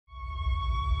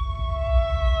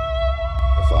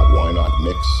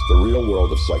mix the real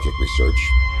world of psychic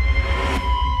research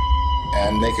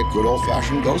and make it good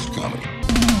old-fashioned ghost comedy.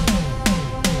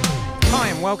 Hi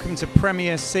and welcome to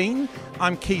Premiere Scene.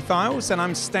 I'm Keith Eyles and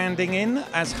I'm standing in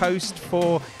as host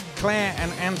for Claire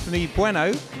and Anthony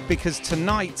Bueno because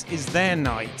tonight is their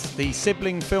night. The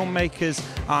sibling filmmakers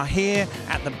are here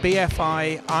at the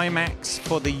BFI IMAX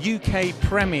for the UK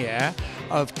premiere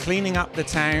of Cleaning Up the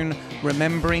Town,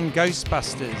 Remembering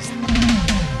Ghostbusters.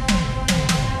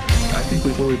 I think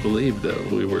we fully believed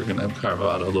that we were going to carve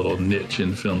out a little niche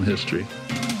in film history.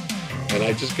 And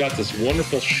I just got this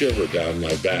wonderful shiver down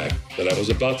my back that I was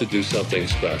about to do something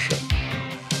special.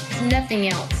 There's nothing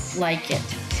else like it.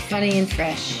 It's funny and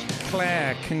fresh.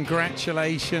 Claire,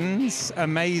 congratulations.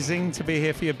 Amazing to be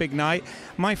here for your big night.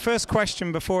 My first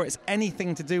question before it's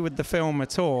anything to do with the film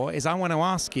at all is I want to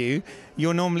ask you,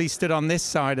 you're normally stood on this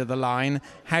side of the line.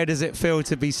 How does it feel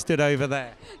to be stood over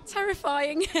there?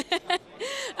 Terrifying.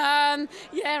 I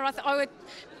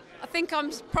think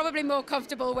I'm probably more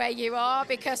comfortable where you are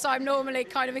because I'm normally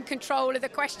kind of in control of the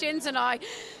questions and I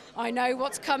know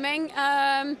what's coming.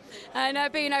 And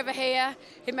being over here,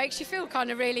 it makes you feel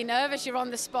kind of really nervous. You're on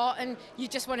the spot and you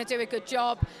just want to do a good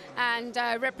job and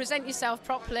represent yourself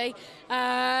properly.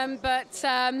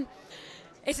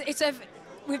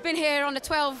 We've been here on a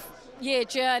 12-year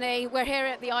journey. We're here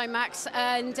at the IMAX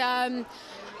and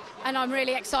I'm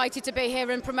really excited to be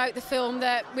here and promote the film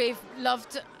that we've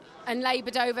loved and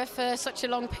laboured over for such a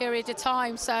long period of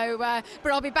time. So,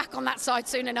 but I'll be back on that side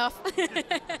soon enough.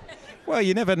 Well,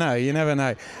 you never know, you never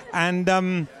know.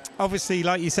 And obviously,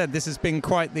 like you said, this has been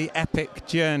quite the epic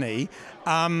journey.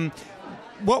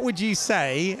 What would you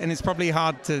say, and it's probably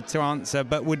hard to answer,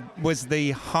 but was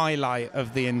the highlight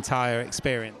of the entire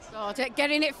experience? God,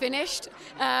 getting it finished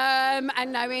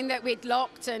and knowing that we'd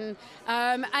locked and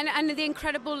the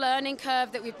incredible learning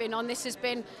curve that we've been on. This has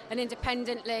been an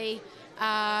independently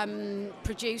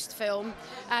produced film,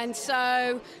 and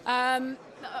so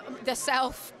the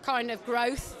self kind of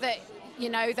growth that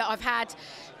that I've had,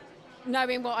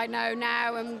 knowing what I know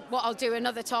now and what I'll do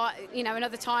another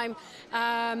time,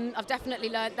 I've definitely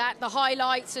learned that. The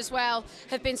highlights as well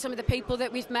have been some of the people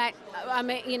that we've met. I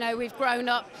mean, we've grown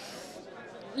up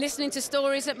listening to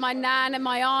stories that my nan and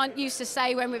my aunt used to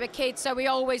say when we were kids, so we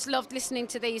always loved listening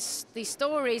to these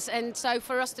stories. And so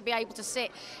for us to be able to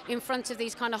sit in front of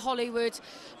these kind of Hollywood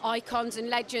icons and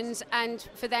legends and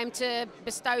for them to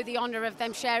bestow the honour of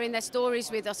them sharing their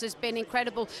stories with us has been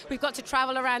incredible. We've got to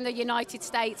travel around the United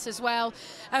States as well,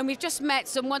 and we've just met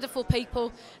some wonderful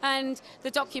people. And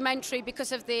the documentary,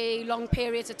 because of the long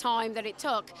periods of time that it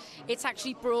took, it's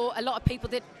actually brought a lot of people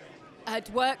that had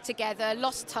worked together,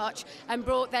 lost touch, and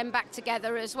brought them back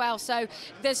together as well. So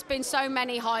there's been so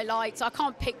many highlights. I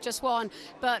can't pick just one,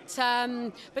 but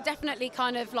definitely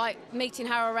kind of like meeting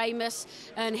Harold Ramis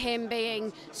and him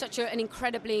being such an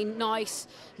incredibly nice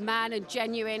man and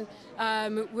genuine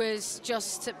was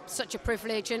just such a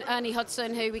privilege. And Ernie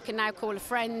Hudson, who we can now call a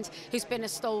friend, who's been a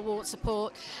stalwart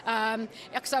support. So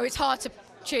it's hard to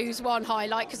choose one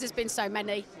highlight because there's been so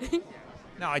many.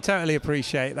 No, I totally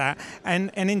appreciate that.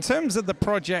 And in terms of the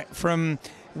project from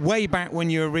way back when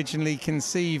you originally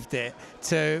conceived it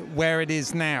to where it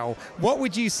is now, what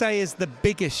would you say is the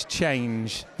biggest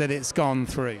change that it's gone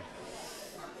through?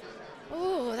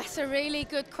 Oh, that's a really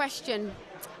good question.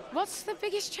 What's the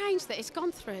biggest change that it's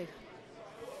gone through?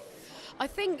 I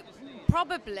think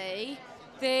probably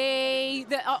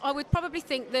I would probably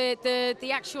think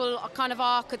the actual kind of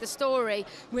arc of the story,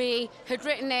 we had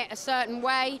written it a certain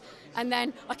way, and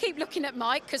then I keep looking at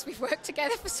Mike because we've worked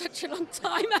together for such a long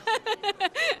time.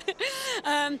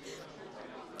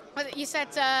 You said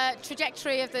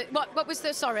trajectory of the what was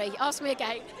the, sorry, ask me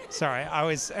again. Sorry,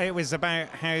 it was about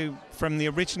how from the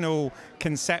original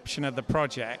conception of the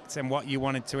project and what you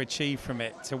wanted to achieve from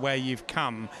it to where you've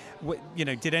come,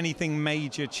 did anything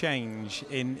major change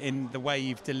in the way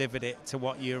you've delivered it to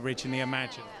what you originally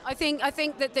imagined? I think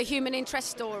that the human interest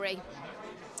story.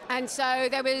 And so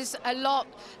there was a lot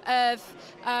of,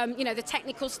 the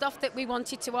technical stuff that we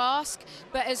wanted to ask.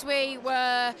 But as we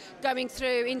were going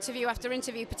through interview after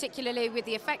interview, particularly with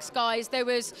the effects guys, there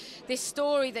was this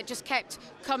story that just kept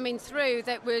coming through.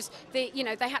 That was the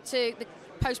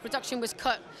post-production was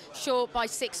cut short by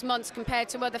 6 months compared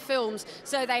to other films,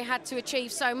 so they had to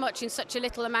achieve so much in such a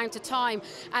little amount of time.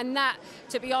 And that,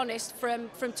 to be honest, from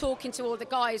talking to all the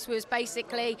guys, was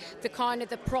basically the kind of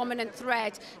the prominent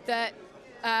thread that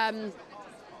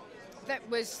that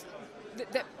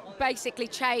basically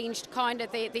changed kind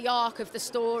of the arc of the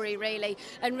story, really,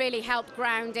 and really helped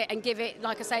ground it and give it,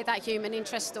 like I say, that human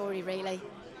interest story, really.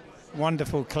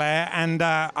 Wonderful, Claire. And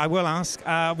I will ask,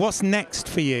 what's next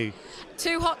for you?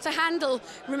 too hot to handle.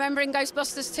 Remembering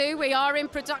Ghostbusters 2, we are in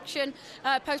production,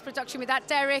 post-production with that.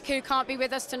 Derek, who can't be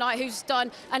with us tonight, who's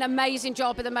done an amazing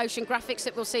job of the motion graphics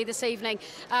that we'll see this evening.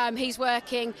 He's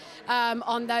working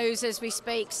on those as we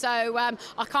speak. So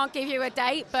I can't give you a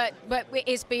date, but it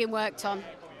is being worked on.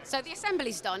 So the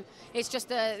assembly's done. It's just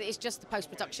the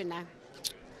post-production now.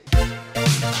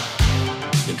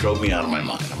 It drove me out of my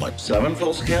mind. I'm like, 7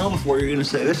 full scale before you're going to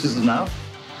say this is enough?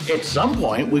 At some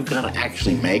point, we've got to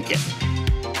actually make it.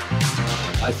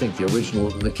 I think the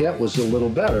original maquette was a little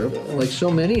better. Like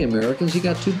so many Americans, he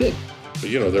got too big. But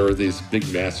you know, there were these big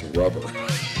masses of rubber.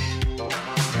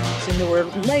 And there were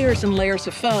layers and layers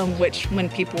of foam, which when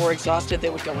people were exhausted, they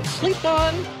would go and sleep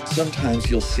on. Sometimes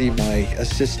you'll see my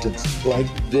assistants like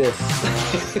this.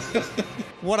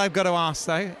 What I've got to ask,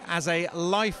 though, as a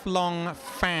lifelong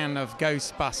fan of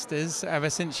Ghostbusters, ever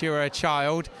since you were a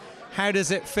child, how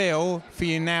does it feel for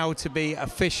you now to be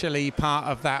officially part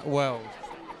of that world?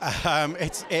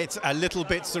 It's a little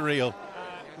bit surreal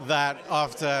that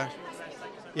after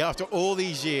all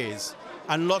these years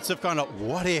and lots of kind of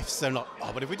what ifs and like,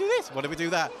 oh, what if we do this? What if we do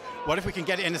that? What if we can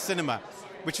get it in a cinema?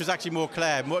 Which was actually more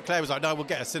Claire. Claire was like, no, we'll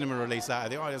get a cinema release out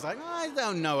of it. I was like, I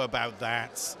don't know about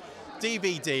that.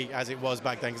 DVD, as it was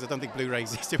back then, because I don't think Blu-ray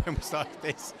existed when we started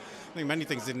this. I think many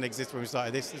things didn't exist when we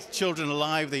started this. There's children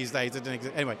alive these days that didn't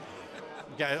exist. Anyway,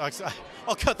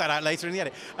 I'll cut that out later in the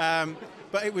edit.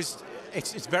 But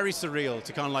it's very surreal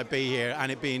to kind of like be here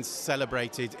and it being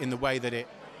celebrated in the way that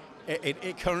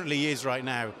it currently is right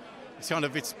now. It's kind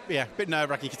of, a bit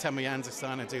nerve-wracking. You can tell my hands are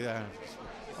starting to do that.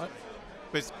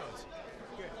 But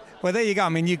well, there you go. I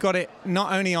mean, you got it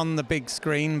not only on the big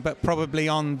screen, but probably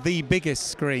on the biggest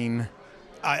screen.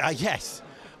 Yes.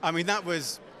 I mean, that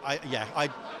was, it's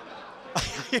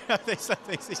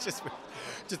just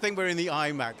to think we're in the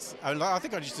IMAX. I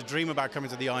think I used to dream about coming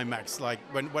to the IMAX, like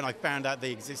when I found out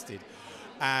they existed,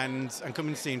 and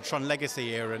coming to see Tron Legacy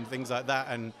here and things like that.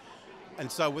 And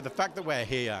so with the fact that we're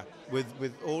here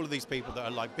with all of these people that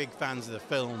are like big fans of the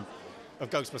film, of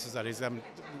Ghostbusters, that is.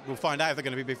 We'll find out if they're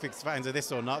going to be big fans of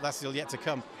this or not. That's still yet to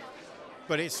come.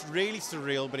 But it's really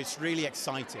surreal, but it's really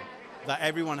exciting that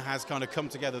everyone has kind of come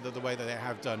together the way that they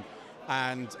have done.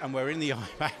 And we're in the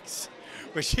IMAX,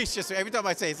 which is just, every time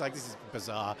I say it, it's like, this is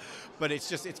bizarre. But it's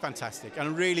fantastic.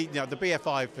 And really, the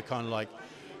BFI for kind of like,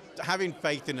 having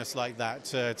faith in us like that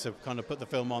to kind of put the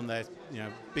film on their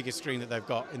biggest screen that they've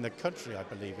got in the country, I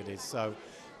believe it is. So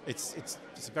it's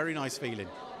a very nice feeling.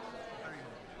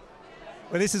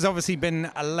 Well, this has obviously been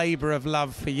a labour of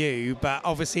love for you, but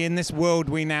obviously in this world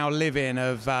we now live in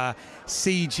of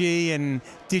CG and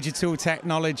digital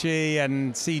technology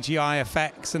and CGI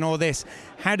effects and all this,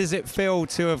 how does it feel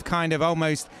to have kind of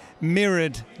almost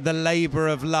mirrored the labour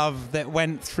of love that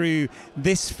went through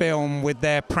this film with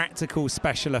their practical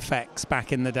special effects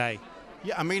back in the day?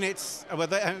 Yeah, I mean,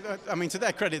 to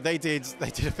their credit, they did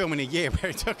a film in a year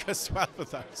where it took us 12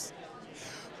 of those.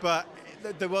 But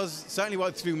there was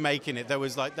certainly through making it, there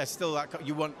was like, there's still that,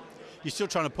 you're still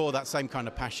trying to pour that same kind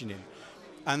of passion in.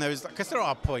 And there was, because there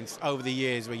are points over the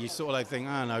years where you sort of like think,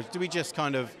 I don't know, do we just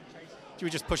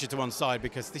push it to one side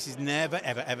because this is never,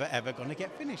 ever, ever, ever going to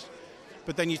get finished?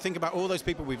 But then you think about all those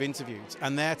people we've interviewed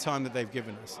and their time that they've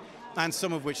given us, and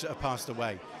some of which have passed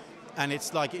away. And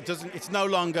it's like, it's no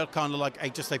longer kind of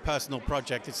like just a personal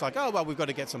project. It's like, oh, well, we've got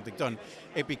to get something done.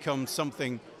 It becomes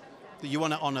something that you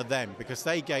want to honour them because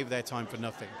they gave their time for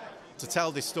nothing to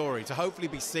tell this story, to hopefully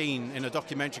be seen in a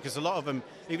documentary, because a lot of them,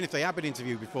 even if they have been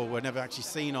interviewed before, were never actually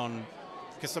seen on,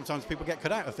 because sometimes people get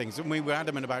cut out of things, and we were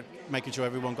adamant about making sure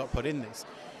everyone got put in this.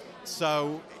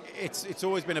 So it's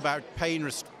always been about paying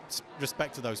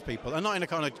respect to those people, and not in a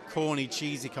kind of corny,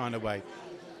 cheesy kind of way,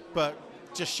 but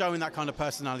just showing that kind of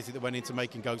personality that went into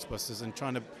making Ghostbusters and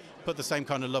trying to put the same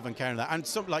kind of love and care in that. And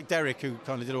something like Derek, who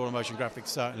kind of did all the motion graphics,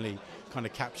 certainly kind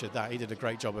of captured that. He did a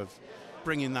great job of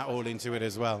bringing that all into it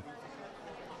as well.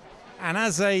 And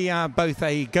as both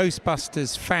a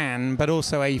Ghostbusters fan but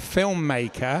also a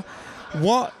filmmaker,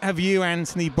 what have you,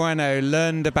 Anthony Bueno,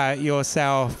 learned about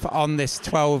yourself on this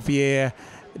 12-year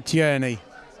journey?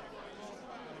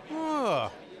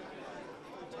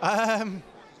 I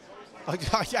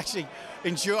actually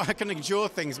I can endure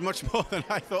things much more than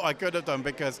I thought I could have done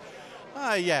because,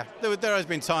 there has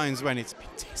been times when it's been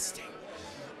testing.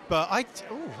 But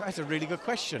that's a really good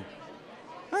question.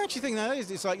 I actually think that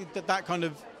is. It's like that kind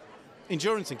of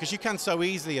endurance thing, because you can so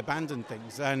easily abandon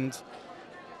things, and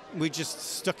we just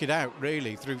stuck it out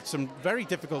really through some very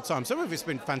difficult times. Some of it's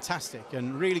been fantastic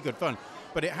and really good fun,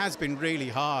 but it has been really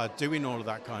hard doing all of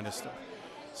that kind of stuff.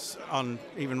 On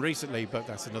even recently, but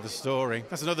that's another story.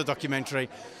 That's another documentary.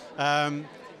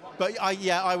 But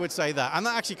I would say that. And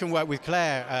that actually can work with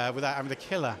Claire without having to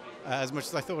kill her as much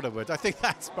as I thought I would. I think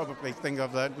that's probably the thing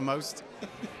I've learned the most.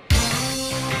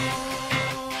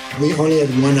 We only had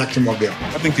one automobile.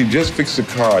 I think you just fix the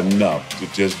car enough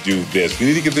to just do this. We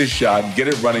need to get this shot and get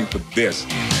it running for this.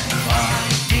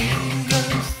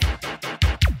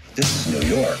 This is New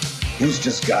York. Who's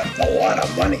just got a lot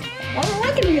of money? Oh,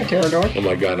 I can be a Terrador. Oh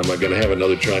my God, am I going to have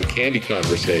another John Candy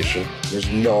conversation? There's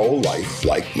no life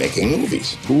like making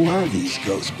movies. Who are these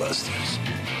Ghostbusters?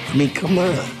 I mean, come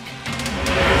on.